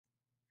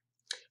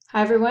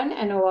Hi everyone,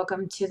 and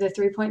welcome to the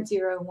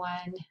 3.01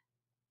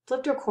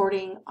 flipped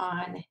recording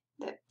on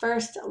the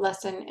first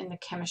lesson in the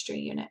chemistry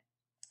unit.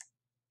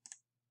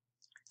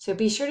 So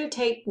be sure to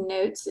take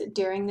notes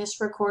during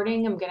this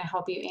recording. I'm going to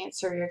help you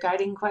answer your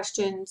guiding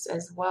questions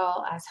as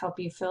well as help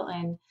you fill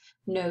in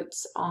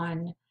notes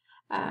on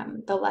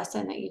the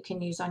lesson that you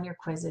can use on your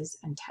quizzes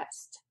and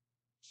tests.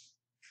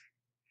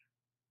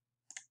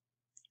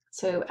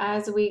 So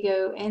as we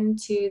go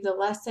into the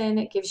lesson,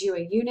 it gives you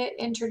a unit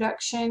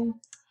introduction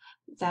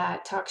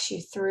that talks you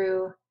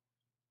through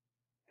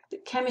the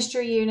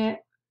chemistry unit.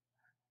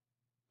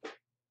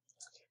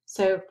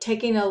 So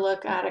taking a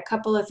look at a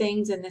couple of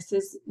things, and this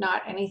is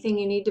not anything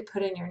you need to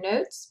put in your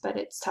notes, but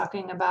it's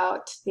talking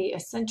about the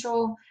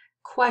essential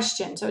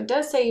question. So it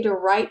does say you to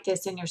write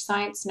this in your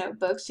science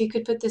notebook, so you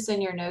could put this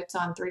in your notes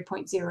on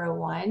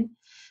 3.01.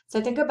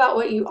 So think about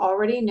what you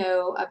already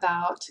know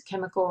about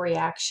chemical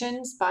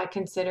reactions by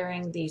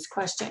considering these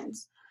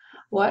questions.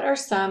 What are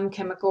some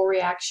chemical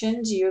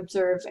reactions you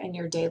observe in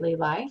your daily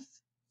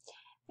life?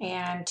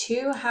 And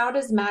two, how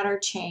does matter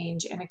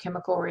change in a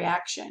chemical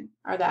reaction?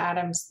 Are the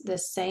atoms the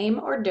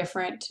same or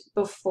different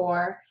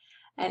before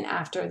and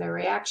after the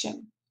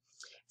reaction?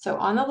 So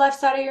on the left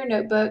side of your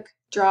notebook,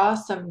 draw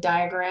some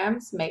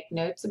diagrams, make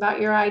notes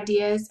about your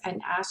ideas, and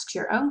ask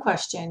your own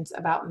questions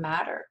about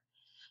matter.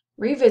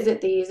 Revisit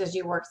these as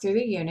you work through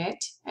the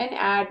unit and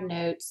add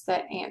notes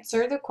that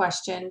answer the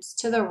questions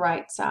to the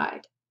right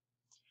side.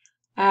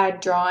 Add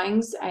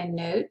drawings and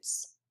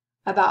notes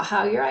about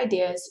how your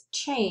ideas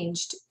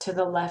changed to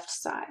the left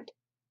side.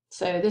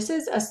 So this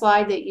is a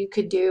slide that you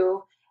could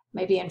do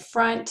maybe in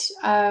front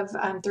of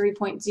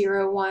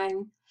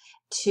 3.01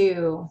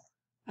 to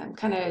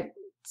kind of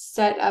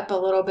set up a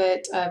little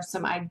bit of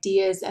some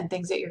ideas and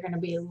things that you're going to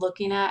be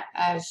looking at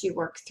as you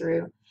work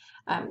through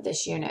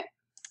this unit.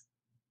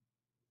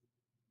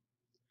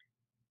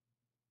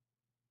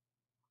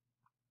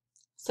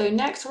 So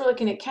next we're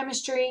looking at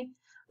chemistry.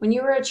 When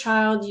you were a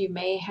child, you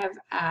may have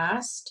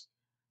asked,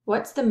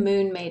 what's the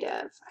moon made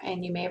of?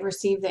 And you may have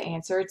received the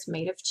answer, it's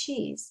made of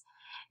cheese.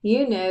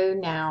 You know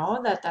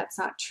now that that's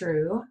not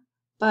true,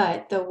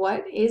 but the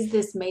what is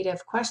this made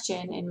of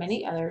question and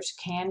many others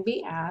can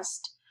be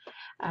asked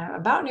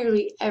about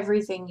nearly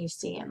everything you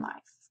see in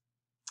life.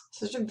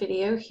 So there's a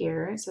video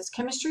here. It says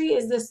chemistry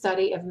is the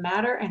study of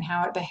matter and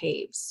how it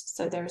behaves.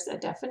 So there's a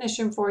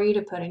definition for you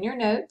to put in your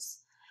notes.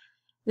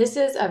 This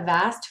is a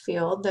vast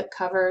field that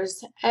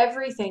covers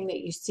everything that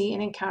you see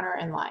and encounter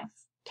in life.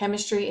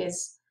 Chemistry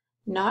is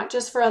not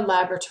just for a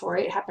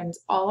laboratory, it happens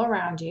all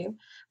around you.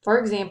 For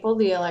example,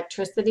 the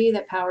electricity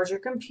that powers your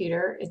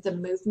computer is the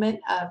movement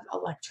of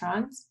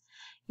electrons.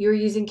 You're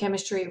using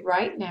chemistry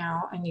right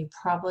now and you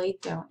probably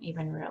don't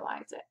even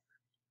realize it.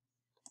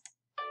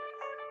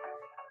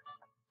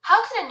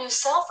 How can a new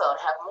cell phone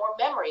have more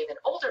memory than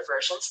older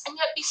versions and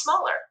yet be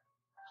smaller?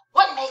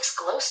 What makes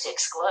glow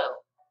sticks glow?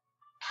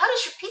 How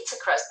does your pizza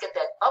crust get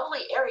that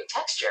bubbly, airy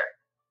texture?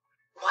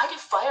 Why do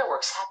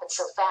fireworks happen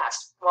so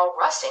fast while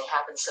rusting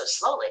happens so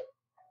slowly?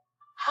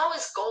 How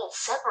is gold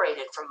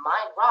separated from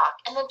mined rock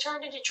and then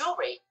turned into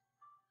jewelry?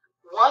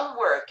 One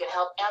word can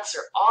help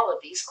answer all of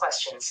these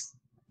questions: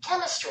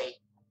 chemistry.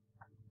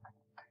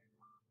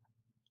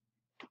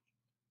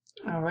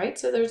 All right,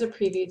 so there's a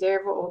preview there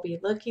of what we'll be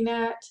looking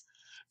at.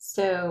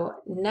 So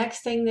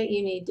next thing that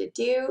you need to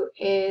do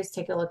is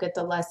take a look at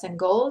the lesson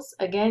goals.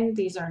 Again,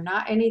 these are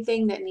not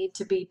anything that need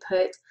to be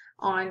put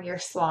on your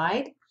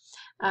slide.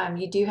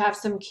 You do have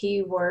some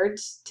key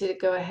words to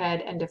go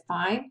ahead and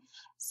define.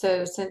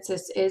 So since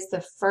this is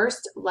the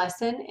first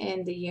lesson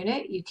in the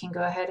unit, you can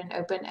go ahead and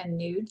open a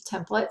new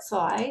template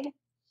slide.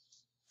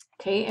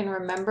 Okay, and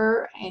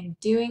remember in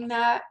doing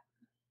that,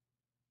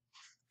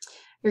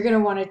 you're going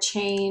to want to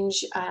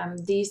change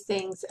these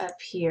things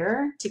up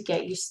here to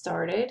get you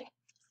started.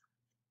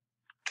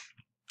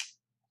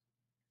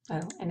 Oh,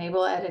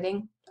 enable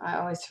editing. I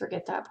always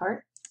forget that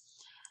part.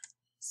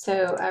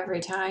 So every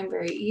time,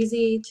 very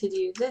easy to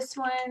do this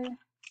one.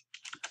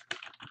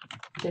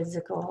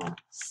 Physical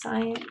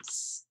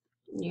science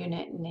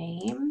unit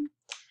name.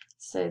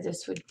 So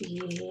this would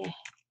be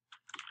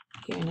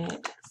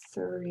Unit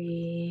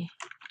 3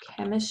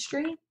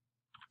 Chemistry.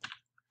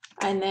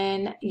 And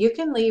then you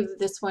can leave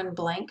this one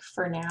blank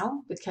for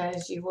now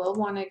because you will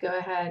want to go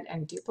ahead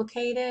and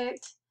duplicate it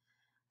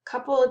a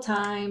couple of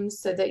times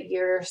so that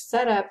you're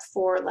set up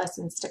for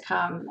lessons to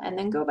come. And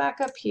then go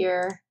back up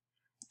here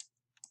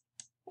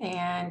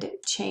and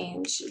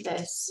change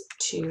this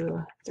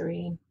to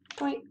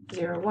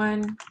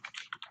 3.01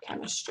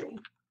 Chemistry.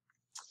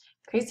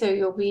 Okay, so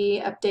you'll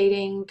be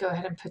updating, go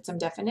ahead and put some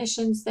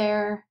definitions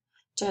there,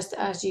 just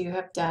as you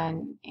have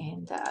done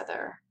in the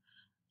other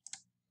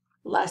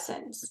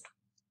lessons.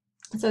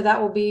 So that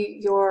will be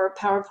your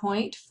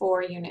PowerPoint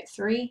for Unit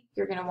 3.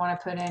 You're going to want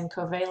to put in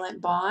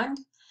covalent bond.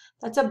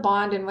 That's a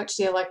bond in which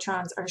the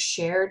electrons are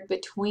shared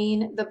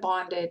between the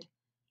bonded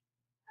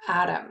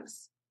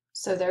atoms.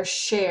 So they're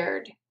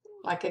shared,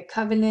 like a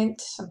covenant,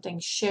 something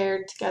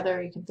shared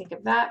together. You can think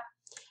of that.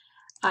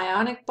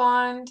 Ionic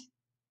bond.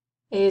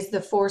 is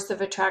the force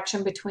of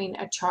attraction between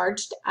a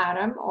charged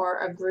atom or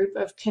a group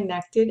of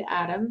connected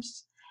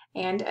atoms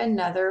and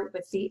another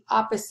with the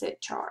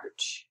opposite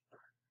charge.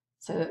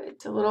 So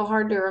it's a little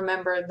hard to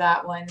remember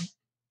that one.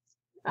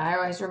 I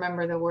always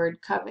remember the word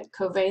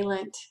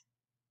covalent,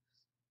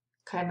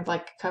 kind of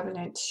like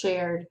covenant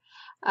shared,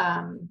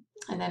 and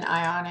then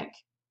ionic.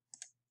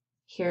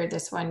 Here,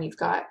 this one, you've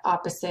got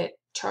opposite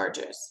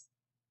charges.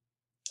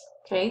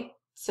 Okay,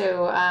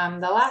 so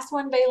the last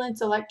one,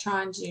 valence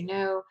electrons, you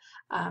know,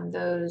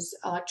 those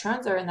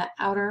electrons are in the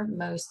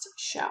outermost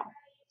shell.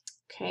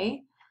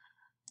 Okay,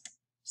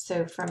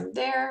 so from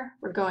there,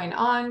 we're going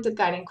on. The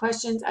guiding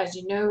questions, as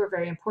you know, are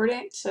very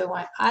important. So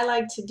what I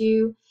like to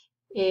do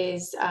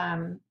is,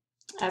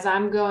 as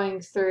I'm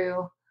going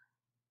through,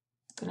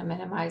 I'm going to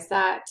minimize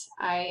that.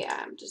 I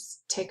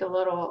just take a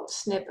little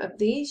snip of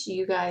these.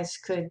 You guys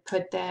could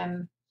put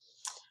them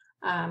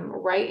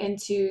right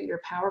into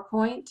your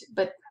PowerPoint,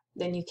 but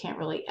then you can't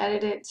really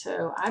edit it.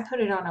 So I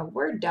put it on a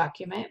Word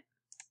document.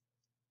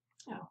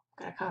 Oh,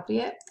 gotta copy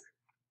it.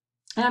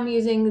 And I'm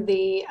using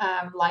the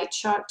Light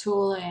Shot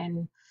tool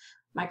in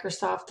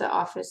Microsoft, the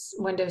Office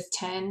Windows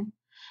 10.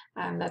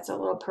 That's a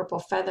little purple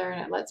feather,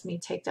 and it lets me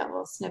take that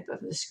little snip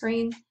of the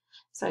screen.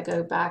 So I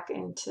go back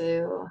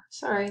into,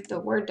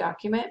 the Word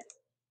document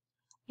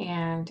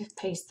and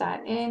paste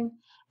that in.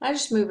 I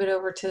just move it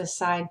over to the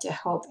side to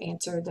help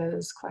answer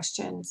those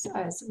questions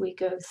as we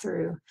go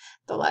through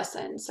the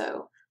lesson.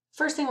 So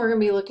first thing we're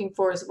going to be looking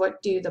for is,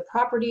 what do the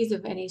properties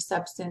of any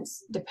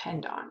substance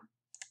depend on?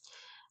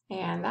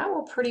 And that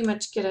will pretty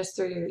much get us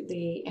through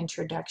the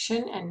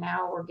introduction, and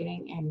now we're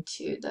getting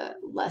into the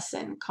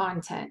lesson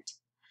content.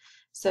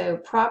 So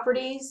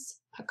properties,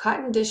 a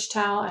cotton dish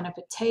towel and a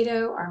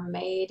potato are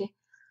made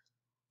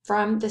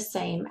from the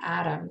same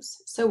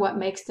atoms. So what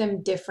makes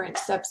them different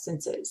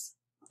substances?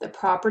 The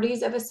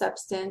properties of a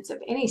substance, of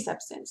any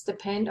substance,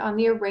 depend on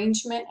the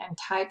arrangement and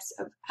types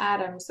of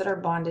atoms that are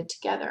bonded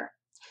together.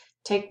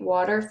 Take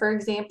water, for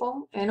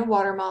example. In a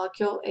water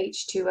molecule,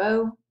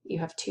 H2O, you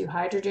have 2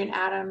 hydrogen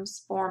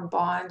atoms form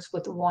bonds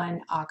with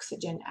 1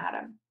 oxygen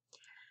atom.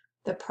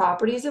 The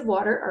properties of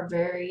water are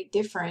very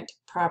different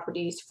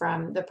properties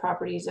from the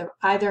properties of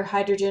either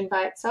hydrogen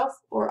by itself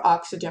or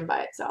oxygen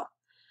by itself.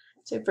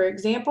 So for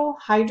example,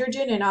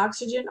 hydrogen and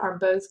oxygen are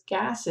both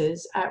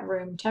gases at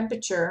room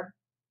temperature,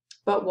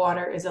 but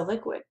water is a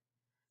liquid.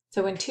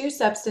 So when 2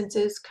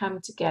 substances come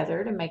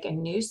together to make a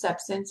new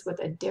substance with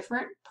a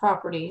different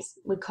properties,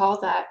 we call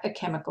that a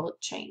chemical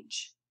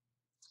change.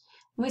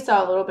 We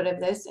saw a little bit of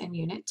this in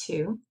Unit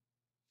 2.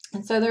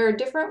 And so there are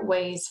different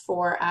ways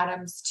for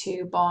atoms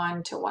to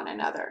bond to one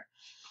another.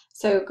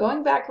 So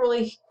going back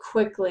really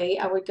quickly,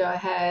 I would go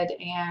ahead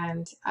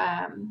and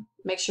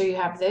make sure you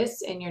have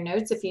this in your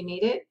notes if you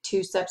need it.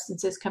 2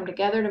 substances come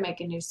together to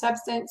make a new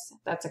substance.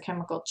 That's a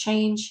chemical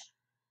change.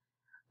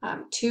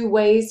 2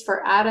 ways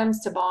for atoms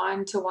to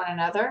bond to one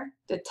another.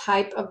 The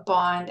type of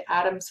bond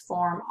atoms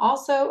form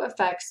also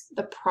affects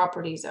the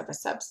properties of a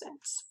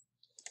substance.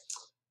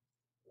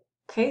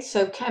 Okay,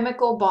 so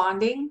chemical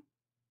bonding.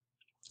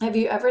 Have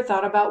you ever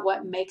thought about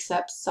what makes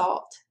up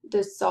salt?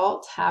 Does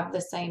salt have the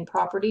same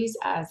properties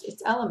as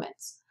its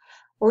elements?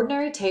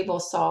 Ordinary table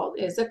salt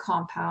is a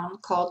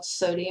compound called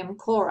sodium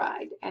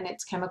chloride, and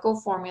its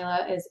chemical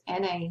formula is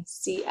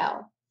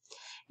NaCl.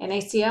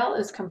 NaCl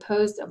is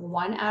composed of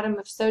 1 atom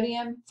of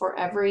sodium for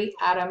every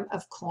atom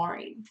of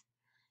chlorine.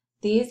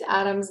 These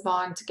atoms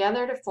bond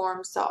together to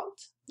form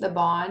salt. The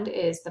bond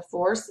is the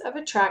force of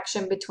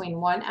attraction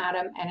between 1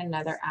 atom and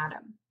another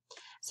atom.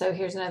 So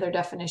here's another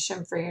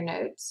definition for your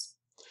notes.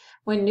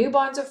 When new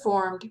bonds are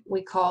formed,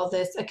 we call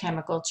this a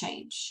chemical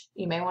change.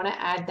 You may want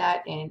to add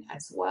that in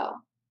as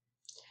well.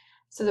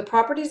 So the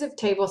properties of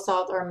table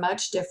salt are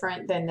much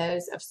different than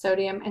those of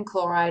sodium and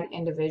chloride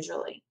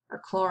individually,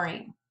 or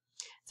chlorine.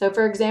 So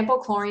for example,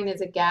 chlorine is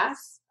a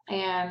gas,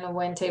 and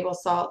when table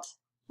salt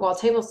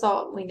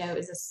we know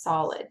is a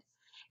solid.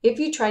 If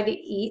you try to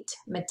eat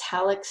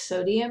metallic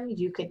sodium,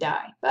 you could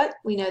die, but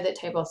we know that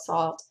table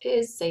salt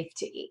is safe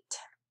to eat.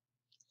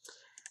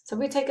 So if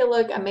we take a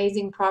look,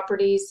 amazing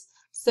properties.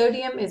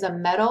 Sodium is a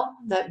metal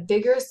that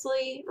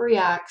vigorously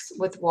reacts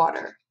with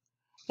water.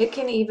 It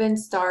can even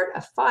start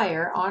a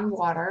fire on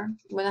water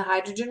when the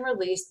hydrogen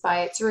released by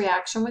its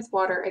reaction with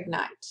water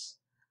ignites.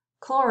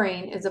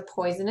 Chlorine is a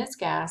poisonous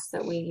gas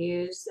that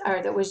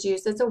was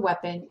used as a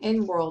weapon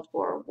in World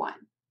War I.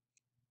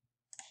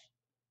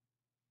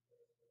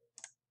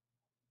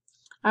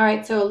 All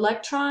right, so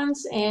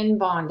electrons and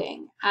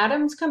bonding.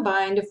 Atoms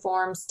combine to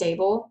form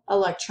stable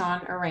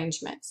electron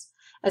arrangements.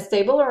 A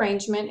stable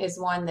arrangement is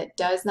one that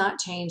does not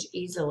change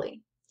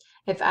easily.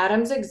 If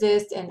atoms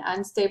exist in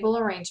unstable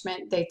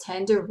arrangement, they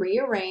tend to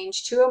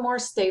rearrange to a more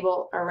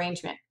stable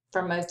arrangement.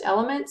 For most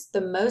elements,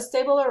 the most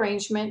stable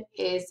arrangement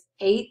is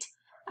 8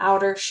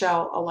 outer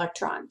shell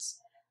electrons.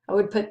 I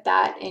would put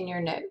that in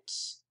your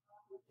notes.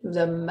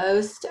 The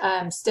most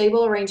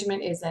stable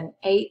arrangement is an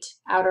 8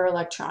 outer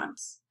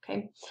electrons.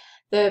 Okay.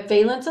 The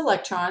valence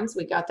electrons,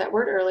 we got that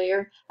word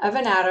earlier, of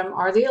an atom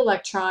are the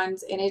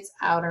electrons in its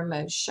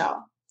outermost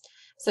shell.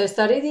 So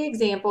study the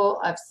example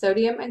of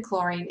sodium and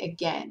chlorine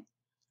again.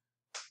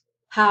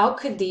 How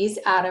could these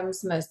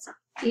atoms most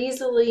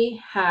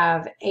easily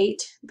have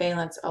 8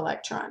 valence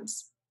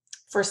electrons?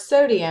 For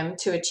sodium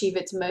to achieve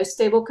its most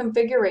stable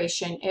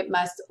configuration, it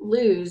must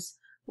lose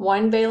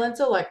 1 valence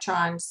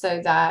electron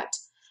so that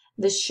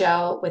the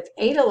shell with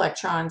 8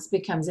 electrons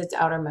becomes its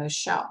outermost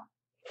shell.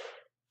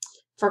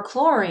 For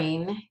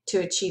chlorine to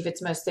achieve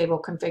its most stable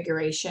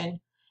configuration,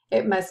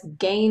 it must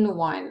gain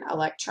 1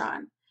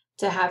 electron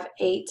to have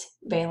 8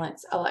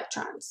 valence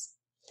electrons.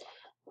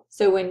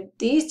 So when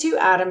these two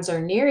atoms are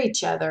near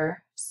each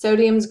other,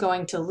 sodium's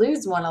going to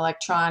lose 1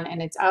 electron in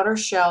its outer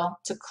shell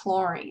to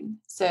chlorine.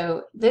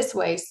 So this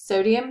way,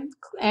 sodium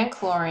and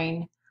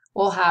chlorine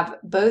will have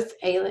both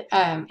 8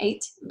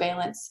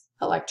 valence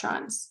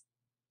electrons.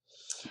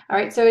 All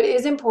right, so it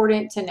is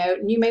important to note,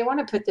 and you may want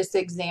to put this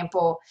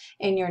example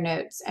in your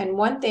notes. And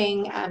one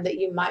thing that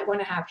you might want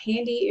to have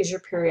handy is your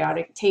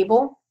periodic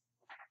table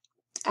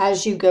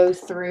as you go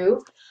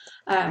through,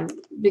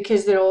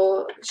 because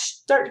it'll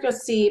start to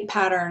see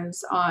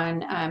patterns on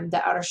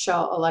the outer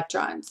shell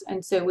electrons.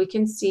 And so we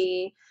can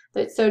see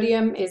that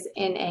sodium is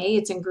Na,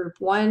 it's in group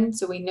 1,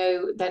 so we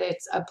know that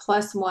it's a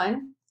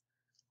 +1.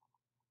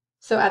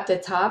 So at the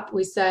top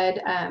we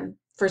said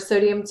for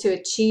sodium to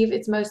achieve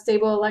its most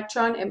stable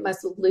electron, it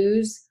must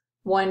lose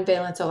 1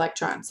 valence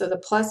electron. So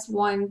the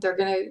 +1,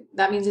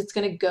 that means it's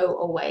gonna go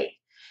away.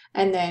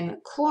 And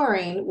then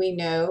chlorine, we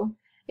know,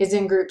 is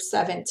in group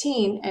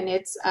 17, and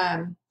it's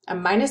a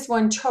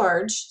 -1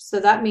 charge, so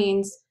that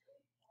means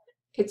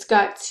it's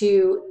got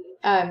to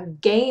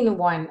gain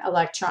 1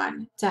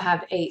 electron to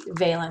have 8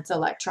 valence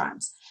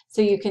electrons.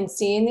 So you can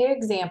see in the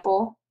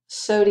example,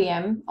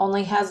 sodium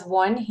only has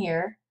 1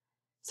 here,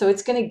 so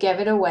it's going to give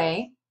it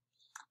away,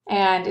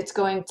 and it's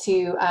going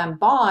to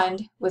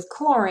bond with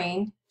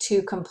chlorine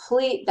to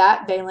complete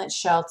that valence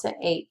shell to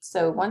 8.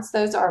 So once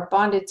those are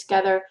bonded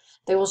together,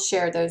 they will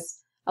share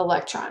those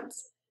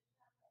electrons.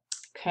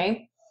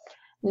 Okay,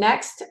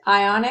 next,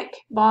 ionic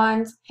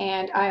bonds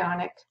and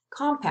ionic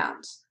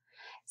compounds.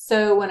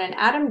 So when an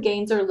atom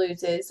gains or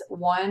loses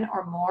 1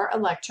 or more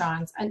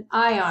electrons, an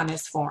ion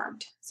is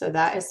formed. So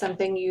that is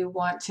something you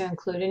want to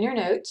include in your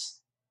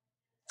notes.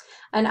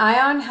 An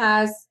ion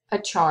has a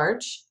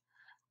charge.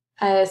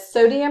 A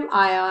sodium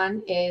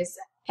ion is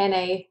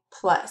Na+,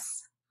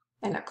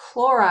 and a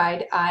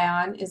chloride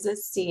ion is a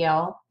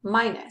Cl-.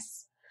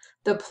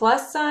 The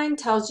plus sign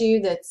tells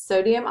you that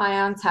sodium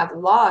ions have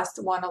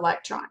lost 1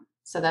 electron.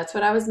 So that's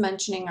what I was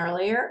mentioning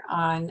earlier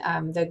on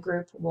the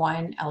group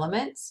 1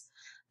 elements.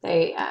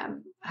 They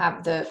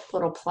have the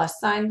little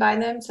plus sign by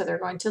them, so they're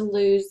going to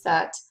lose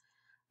that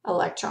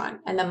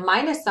electron. And the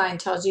minus sign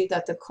tells you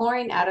that the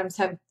chlorine atoms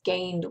have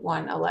gained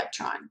 1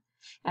 electron.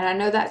 And I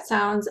know that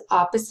sounds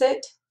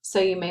opposite, so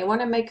you may want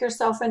to make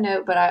yourself a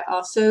note, but I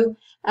also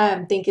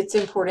think it's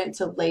important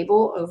to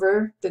label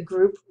over the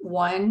group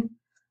 1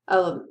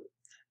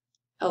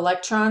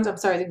 electrons,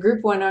 the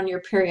group 1 on your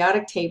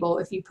periodic table.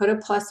 If you put a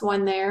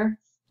 +1 there,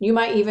 you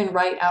might even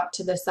write out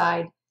to the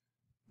side,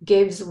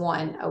 gives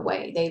 1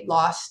 away. They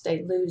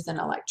lose an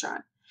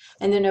electron.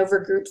 And then over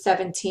group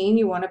 17,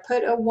 you want to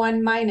put a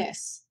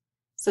 1-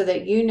 so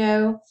that you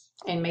know,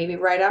 and maybe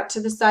write out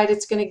to the side,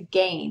 it's going to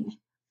gain.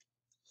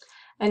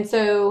 And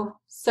so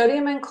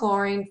sodium and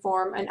chlorine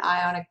form an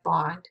ionic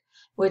bond,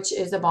 which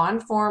is a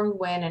bond formed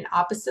when an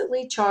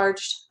oppositely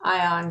charged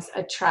ions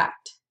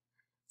attract.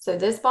 So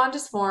this bond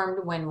is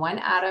formed when one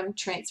atom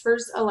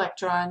transfers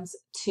electrons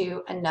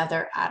to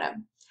another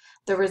atom.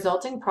 The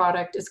resulting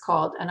product is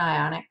called an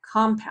ionic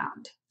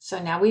compound.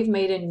 So now we've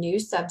made a new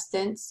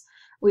substance.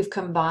 We've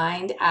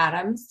combined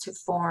atoms to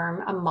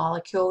form a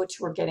molecule,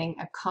 which we're getting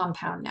a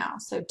compound now.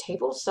 So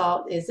table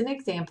salt is an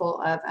example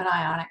of an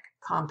ionic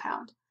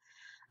compound.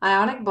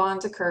 Ionic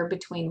bonds occur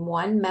between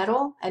one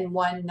metal and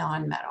one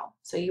nonmetal.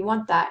 So you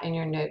want that in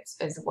your notes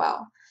as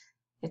well.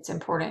 It's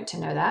important to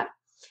know that.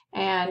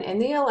 And in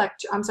the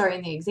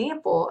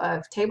example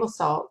of table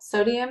salt,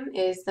 sodium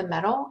is the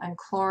metal and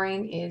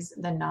chlorine is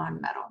the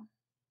nonmetal.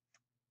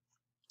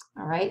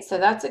 All right, so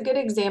that's a good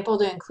example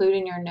to include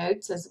in your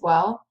notes as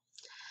well.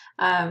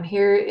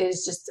 Here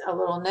is just a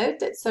little note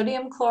that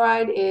sodium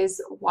chloride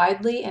is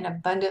widely and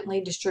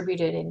abundantly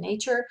distributed in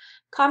nature,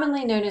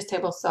 commonly known as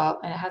table salt,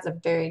 and it has a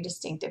very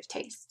distinctive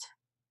taste.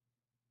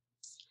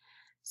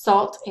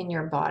 Salt in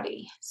your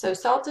body. So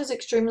salt is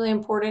extremely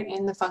important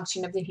in the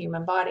function of the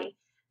human body.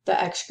 The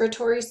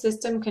excretory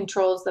system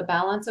controls the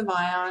balance of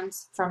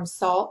ions from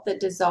salt that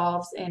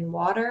dissolves in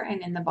water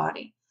and in the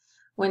body.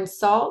 When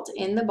salt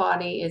in the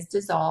body is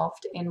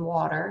dissolved in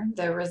water,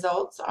 the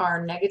results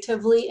are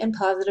negatively and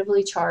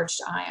positively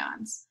charged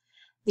ions.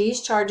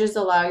 These charges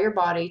allow your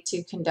body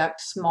to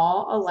conduct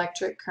small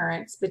electric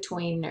currents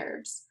between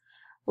nerves.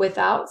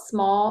 Without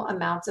small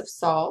amounts of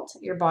salt,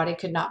 your body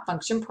could not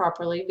function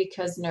properly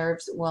because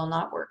nerves will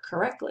not work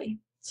correctly.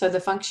 So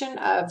the function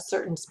of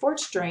certain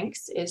sports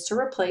drinks is to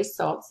replace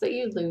salts that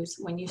you lose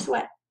when you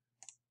sweat.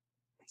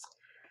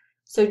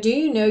 So do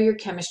you know your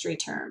chemistry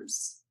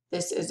terms?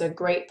 This is a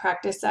great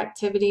practice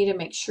activity to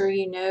make sure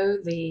you know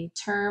the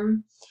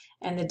term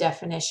and the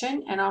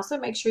definition, and also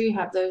make sure you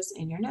have those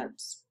in your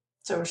notes.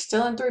 So we're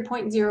still in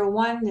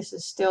 3.01. This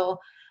is still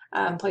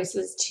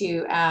places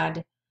to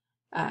add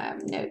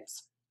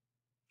notes.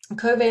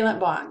 Covalent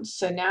bonds.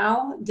 So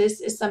now this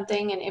is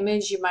something, an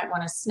image you might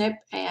want to snip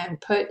and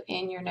put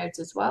in your notes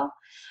as well.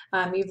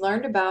 You've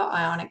learned about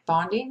ionic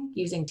bonding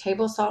using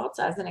table salts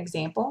as an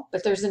example,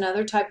 but there's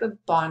another type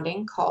of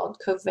bonding called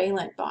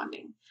covalent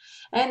bonding.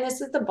 And this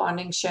is the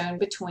bonding shown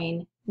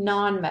between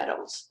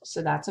nonmetals.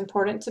 So that's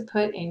important to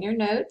put in your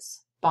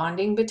notes,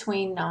 bonding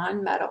between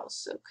nonmetals.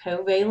 So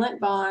covalent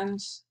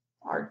bonds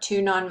are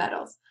two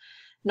nonmetals.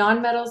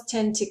 Nonmetals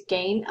tend to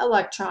gain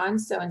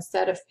electrons, so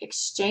instead of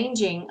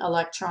exchanging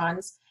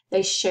electrons,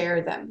 they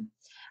share them.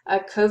 A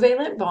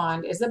covalent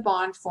bond is a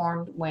bond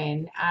formed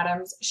when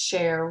atoms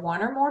share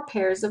one or more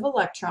pairs of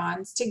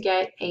electrons to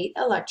get 8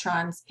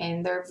 electrons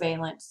in their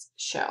valence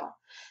shell.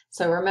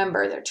 So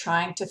remember, they're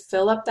trying to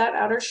fill up that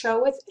outer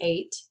shell with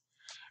 8,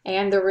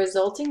 and the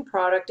resulting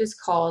product is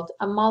called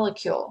a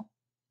molecule.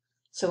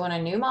 So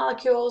when new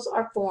molecules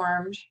are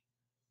formed,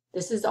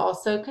 this is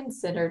also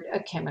considered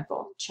a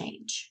chemical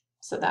change.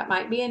 So that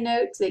might be a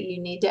note that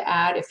you need to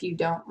add if you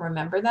don't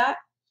remember that.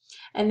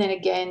 And then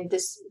again,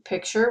 this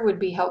picture would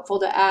be helpful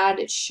to add.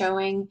 It's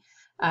showing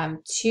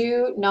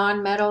two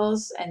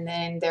nonmetals, and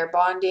then they're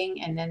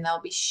bonding, and then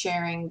they'll be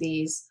sharing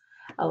these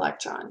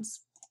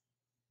electrons.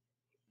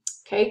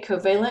 Okay,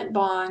 covalent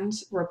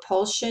bonds,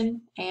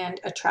 repulsion, and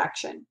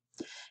attraction.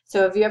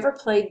 So have you ever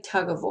played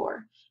tug of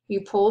war?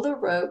 You pull the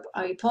rope,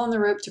 you pull on the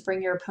rope to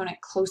bring your opponent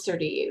closer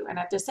to you, and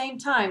at the same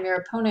time, your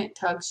opponent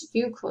tugs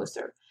you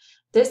closer.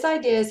 This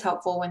idea is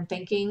helpful when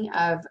thinking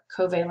of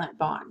covalent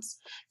bonds.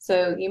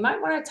 So you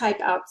might want to type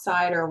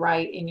outside or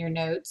right in your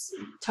notes,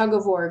 tug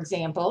of war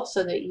example,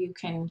 so that you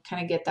can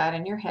kind of get that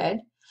in your head.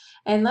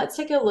 And let's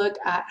take a look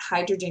at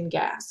hydrogen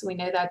gas. We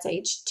know that's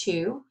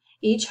H2.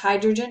 Each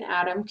hydrogen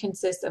atom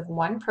consists of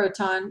one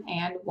proton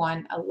and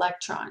one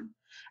electron.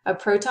 A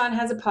proton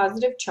has a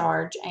positive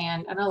charge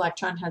and an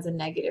electron has a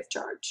negative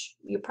charge.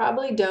 You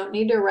probably don't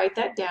need to write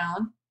that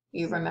down.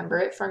 You remember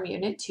it from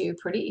Unit 2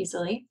 pretty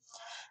easily.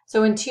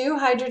 So when two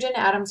hydrogen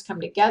atoms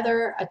come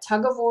together, a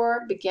tug of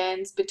war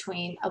begins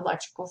between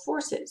electrical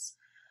forces.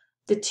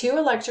 The two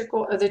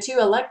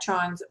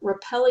electrons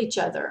repel each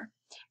other,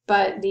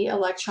 but the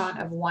electron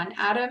of one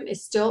atom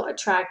is still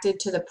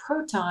attracted to the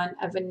proton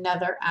of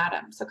another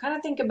atom. So kind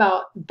of think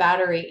about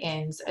battery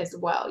ends as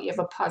well. You have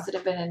a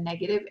positive and a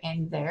negative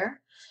end there.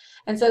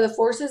 And so the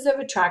forces of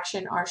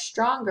attraction are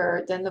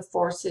stronger than the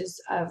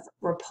forces of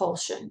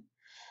repulsion.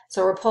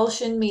 So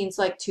repulsion means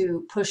like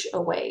to push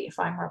away. If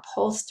I'm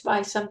repulsed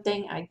by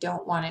something, I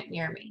don't want it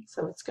near me.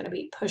 So it's going to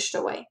be pushed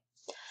away.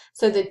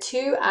 So the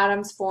two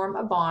atoms form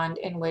a bond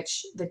in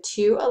which the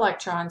two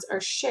electrons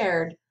are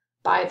shared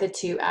by the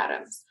two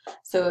atoms.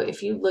 So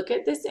if you look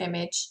at this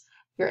image,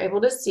 you're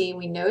able to see,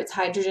 we know it's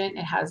hydrogen.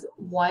 It has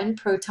one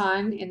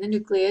proton in the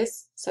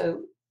nucleus.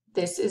 So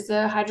this is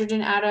a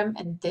hydrogen atom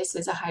and this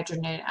is a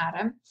hydrogen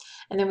atom.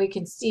 And then we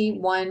can see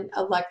one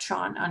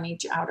electron on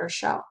each outer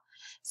shell.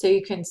 So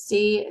you can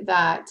see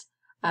that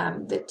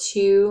the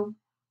two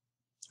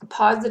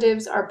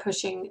positives are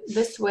pushing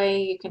this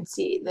way. You can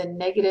see the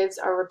negatives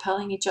are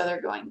repelling each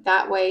other going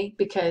that way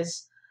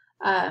because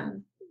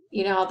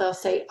you know how they'll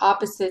say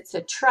opposites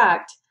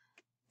attract.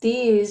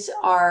 These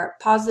are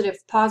positive,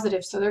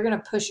 so they're going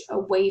to push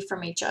away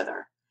from each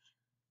other.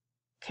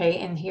 Okay,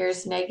 and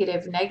here's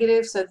negative,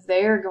 negative, so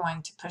they're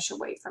going to push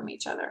away from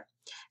each other.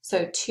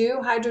 So two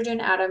hydrogen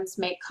atoms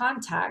make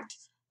contact.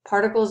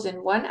 Particles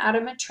in one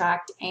atom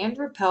attract and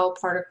repel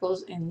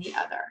particles in the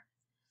other.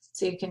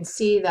 So you can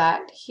see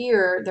that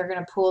here they're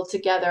going to pull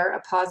together a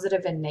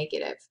positive and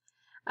negative,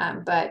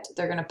 but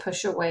they're going to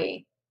push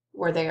away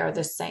where they are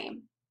the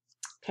same.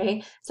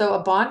 Okay, so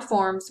a bond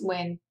forms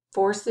when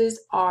forces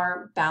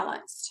are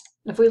balanced.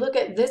 If we look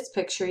at this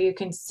picture, you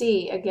can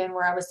see again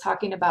where I was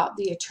talking about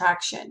the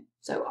attraction.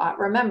 So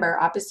remember,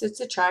 opposites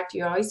attract.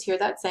 You always hear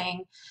that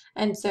saying.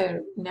 And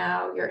so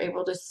now you're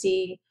able to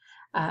see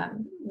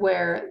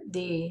where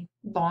the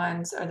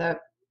bonds or the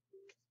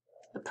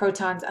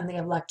protons and the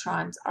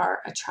electrons are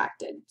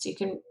attracted. So you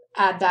can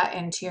add that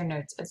into your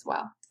notes as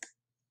well.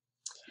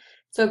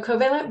 So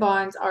covalent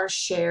bonds are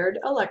shared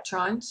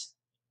electrons.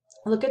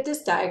 Look at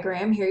this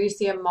diagram. Here you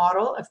see a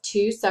model of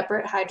two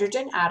separate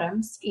hydrogen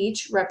atoms,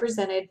 each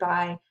represented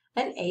by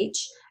an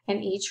H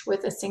and each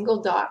with a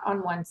single dot on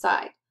one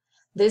side.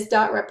 This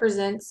dot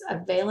represents a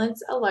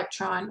valence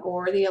electron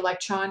or the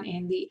electron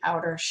in the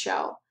outer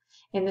shell.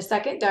 In the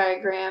second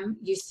diagram,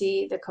 you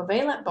see the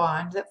covalent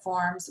bond that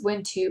forms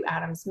when two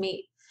atoms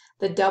meet.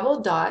 The double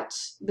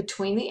dots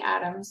between the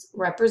atoms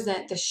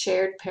represent the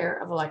shared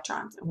pair of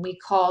electrons, and we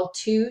call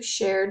two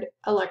shared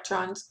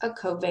electrons a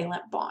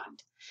covalent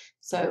bond.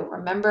 So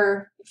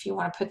remember, if you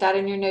want to put that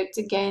in your notes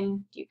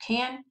again, you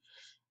can.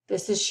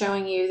 This is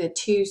showing you the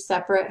two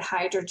separate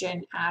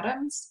hydrogen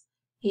atoms.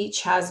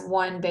 Each has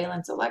one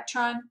valence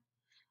electron,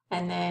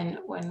 And then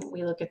when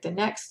we look at the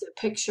next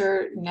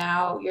picture,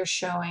 now you're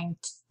showing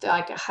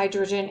like a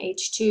hydrogen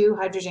H2,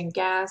 hydrogen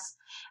gas.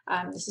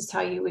 This is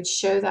how you would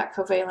show that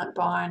covalent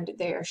bond.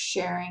 They are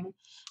sharing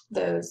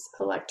those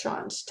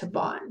electrons to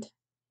bond.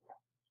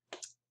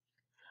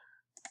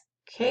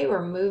 Okay,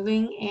 we're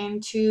moving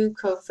into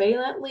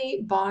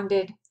covalently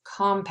bonded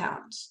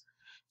compounds.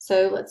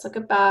 So let's look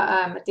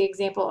about at the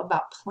example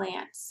about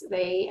plants.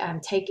 They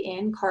take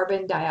in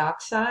carbon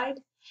dioxide,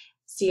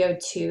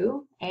 CO2,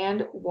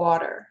 and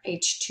water,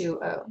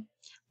 H2O.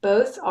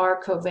 Both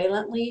are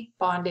covalently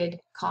bonded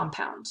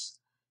compounds.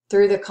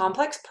 Through the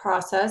complex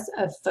process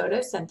of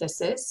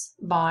photosynthesis,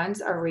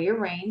 bonds are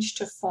rearranged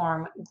to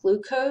form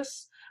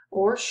glucose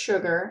or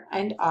sugar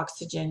and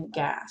oxygen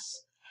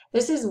gas.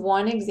 This is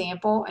one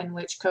example in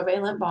which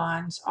covalent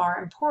bonds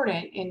are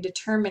important in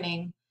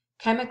determining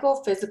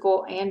chemical,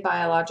 physical, and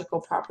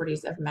biological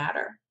properties of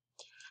matter.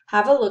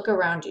 Have a look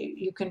around you.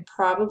 You can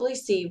probably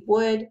see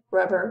wood,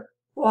 rubber,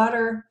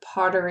 water,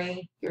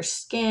 pottery, your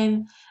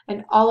skin,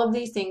 and all of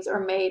these things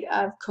are made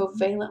of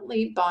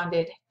covalently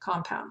bonded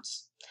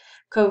compounds.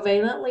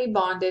 Covalently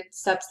bonded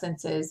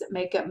substances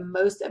make up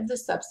most of the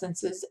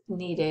substances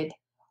needed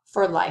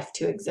for life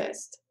to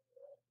exist.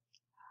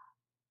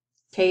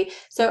 Okay,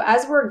 so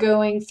as we're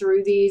going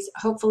through these,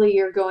 hopefully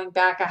you're going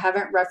back. I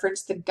haven't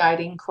referenced the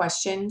guiding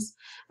questions.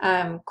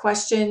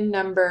 Question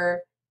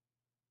number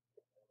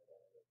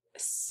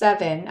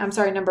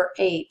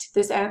 8.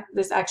 This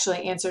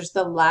actually answers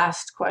the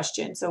last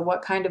question. So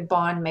what kind of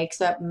bond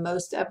makes up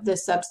most of the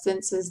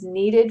substances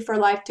needed for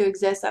life to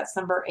exist? That's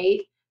number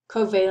 8,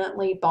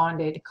 covalently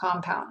bonded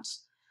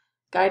compounds.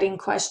 Guiding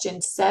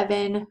question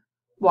 7,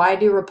 why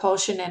do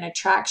repulsion and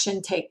attraction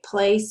take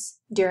place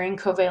during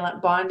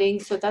covalent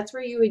bonding? So that's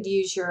where you would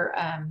use your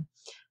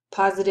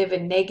positive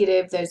and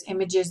negative, those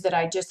images that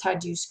I just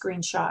had you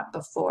screenshot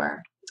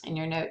before in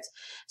your notes.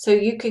 So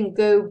you can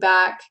go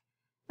back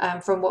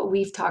from what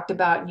we've talked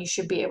about, and you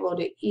should be able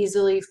to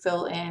easily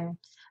fill in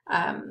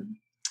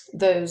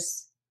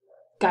those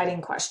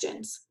guiding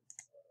questions.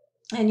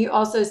 And you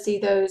also see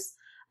those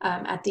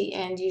at the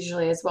end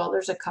usually as well.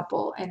 There's a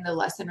couple in the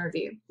lesson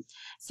review.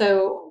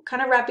 So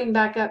kind of wrapping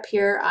back up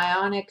here,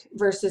 ionic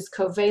versus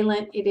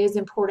covalent, it is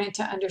important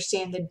to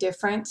understand the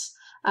difference.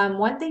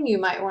 One thing you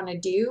might want to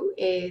do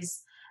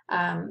is,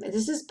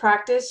 this is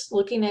practice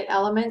looking at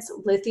elements,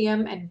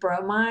 lithium and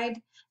bromide.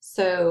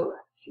 So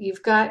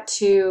you've got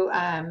to,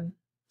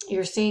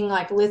 you're seeing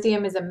like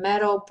lithium is a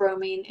metal,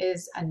 bromine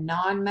is a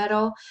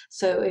non-metal.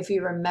 So if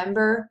you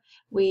remember,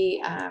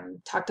 we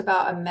talked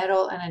about a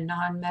metal and a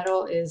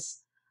non-metal is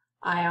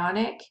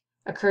ionic,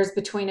 occurs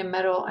between a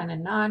metal and a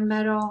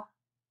non-metal.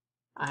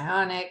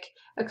 Ionic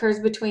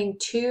occurs between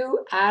two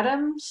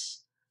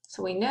atoms.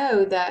 So we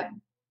know that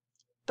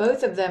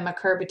both of them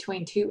occur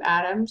between two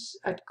atoms,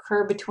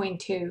 occur between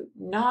two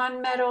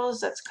non-metals,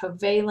 that's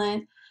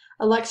covalent.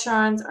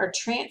 Electrons are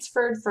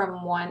transferred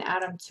from one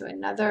atom to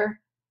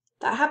another.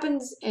 That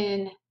happens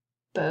in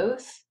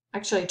both.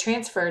 Actually,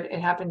 transferred,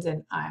 it happens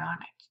in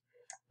ionic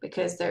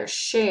because they're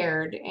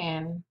shared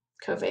and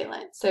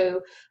covalent. So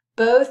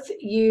both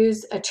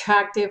use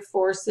attractive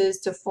forces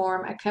to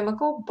form a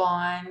chemical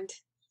bond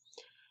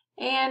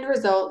and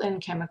result in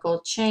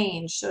chemical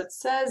change. So it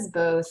says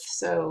both,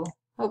 so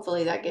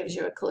hopefully that gives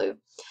you a clue.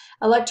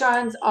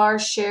 Electrons are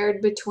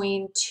shared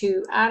between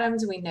two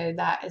atoms. We know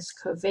that is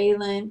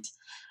covalent.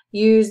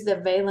 Use the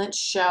valence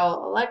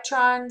shell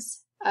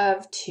electrons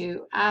of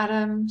two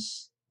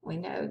atoms. We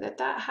know that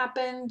that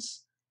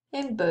happens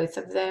in both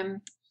of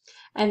them.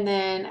 And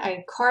then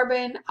a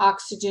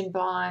carbon-oxygen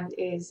bond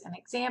is an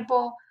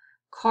example.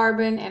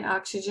 Carbon and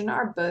oxygen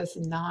are both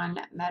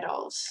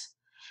non-metals.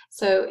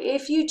 So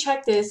if you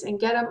check this and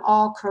get them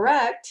all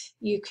correct,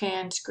 you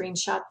can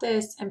screenshot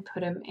this and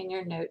put them in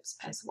your notes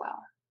as well.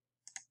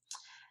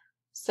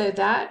 So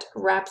that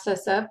wraps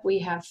us up. We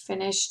have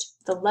finished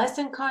the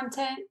lesson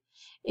content.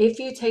 If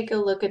you take a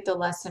look at the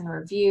lesson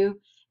review,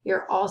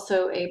 you're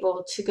also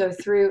able to go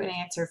through and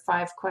answer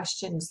 5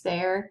 questions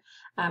there.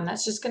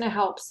 That's just going to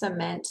help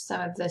cement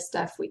some of the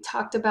stuff we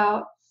talked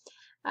about.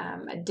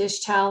 A dish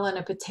towel and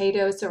a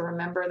potato, so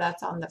remember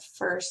that's on the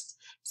first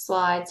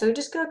slide. So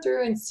just go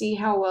through and see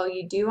how well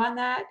you do on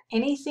that.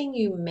 Anything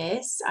you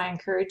miss, I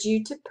encourage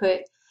you to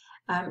put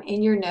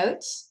in your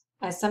notes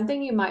as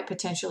something you might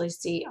potentially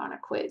see on a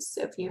quiz.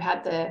 So if you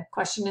had the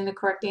question and the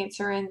correct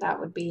answer in, that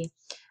would be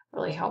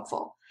really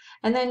helpful.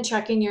 And then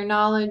checking your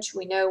knowledge,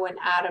 we know when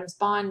atoms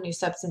bond, new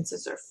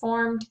substances are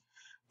formed.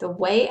 The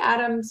way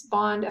atoms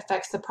bond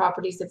affects the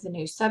properties of the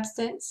new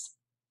substance.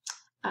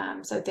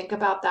 So think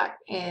about that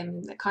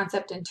in the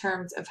concept in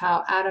terms of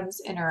how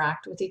atoms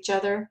interact with each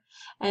other.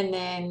 And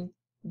then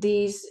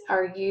these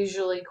are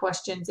usually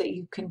questions that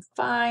you can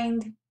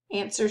find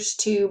answers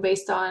to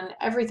based on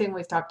everything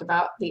we've talked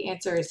about. The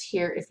answer is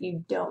here if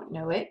you don't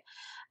know it,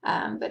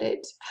 but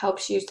it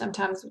helps you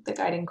sometimes with the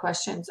guiding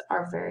questions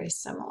are very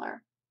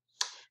similar.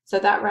 So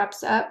that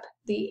wraps up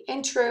the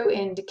intro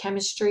into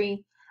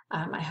chemistry.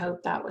 I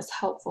hope that was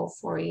helpful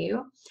for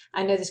you.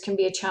 I know this can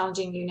be a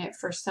challenging unit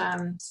for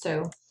some,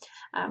 so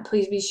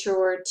Please be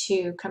sure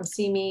to come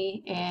see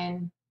me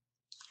in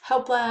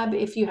Help Lab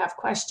if you have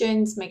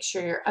questions. Make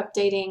sure you're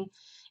updating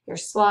your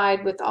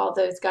slide with all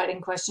those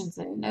guiding questions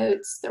and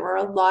notes. There were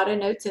a lot of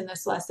notes in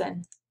this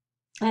lesson.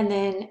 And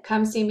then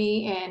come see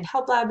me in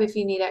Help Lab if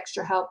you need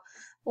extra help,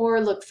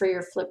 or look for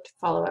your flipped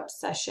follow-up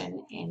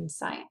session in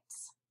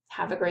science.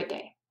 Have a great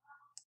day.